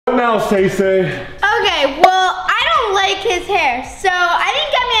now, Say. Okay, well, I don't like his hair, so I think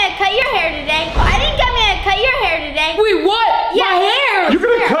I'm gonna cut your hair today. Wait, what? Yeah. My hair! You're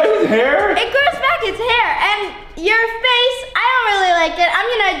gonna cut his hair? It grows back its hair, and your face, I don't really like it. I'm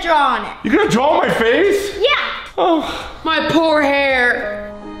gonna draw on it. You're gonna draw my face? Yeah. Oh. My poor hair.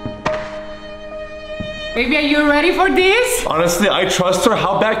 Baby, are you ready for this? Honestly, I trust her.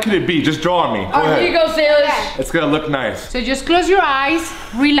 How bad could it be? Just draw on me. Go Here you ahead. go, Salish. Okay. It's gonna look nice. So just close your eyes,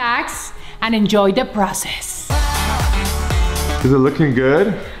 relax, and enjoy the process. Is it looking good?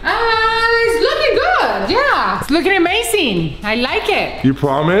 It's looking good, yeah. It's looking amazing. I like it. You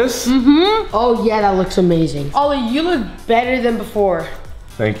promise? Oh yeah, that looks amazing. Ollie, you look better than before.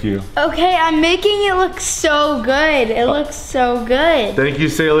 Thank you. Okay, I'm making it look so good. It looks so good. Thank you,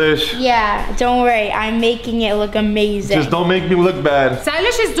 Salish. Yeah, don't worry. I'm making it look amazing. Just don't make me look bad.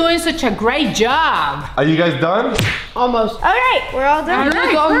 Salish is doing such a great job. Are you guys done? Almost. All right, we're all done. All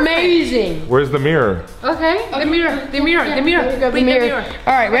right. Look amazing. Where's the mirror? Okay, the mirror. There we go, Bring the mirror.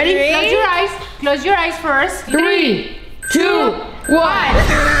 All right, ready? Close your eyes. Close your eyes first. 3, 2, 1.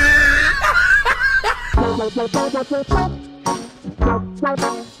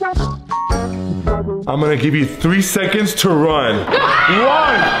 I'm gonna give you 3 seconds to run. 1, 2.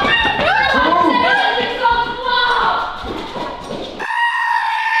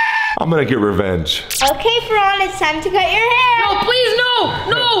 I'm gonna get revenge. Okay, Fawn, it's time to cut your hair. No, please, no.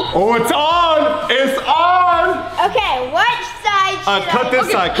 Oh, it's on! It's on! Okay, what side should Cut this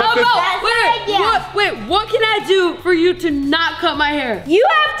side. Cut this side. What can I do for you to not cut my hair? You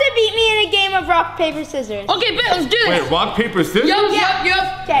have to beat me in a game of rock, paper, scissors. Okay, bet, let's do this. Wait, rock, paper, scissors? Yup.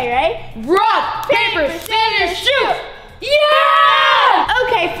 Okay, right? Rock, paper, scissors, shoot. Yeah!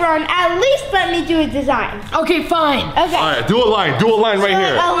 Okay, Fawn, at least let me do a design. Okay, fine. Okay. All right, do a line right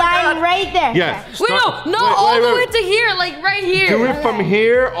here. A line right there. Yeah. Wait, no, all the way to here, like right here. Do it from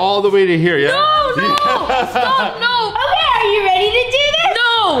here all the way to here, yeah? No, stop, no. Okay, are you ready to do this?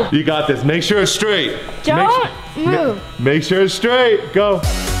 No. You got this. Make sure it's straight. Don't move. Make sure it's straight. Go.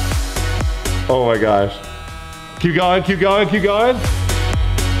 Oh my gosh. Keep going, keep going, keep going.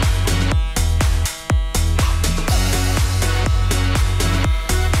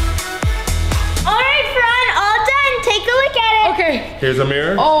 All right, Fawn, all done. Take a look at it. Okay. Here's a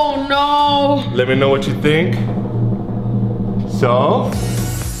mirror. Oh no. Let me know what you think. So?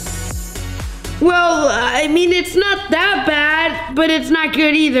 Well, I mean, it's not that bad, but it's not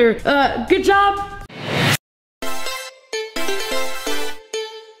good either. Good job.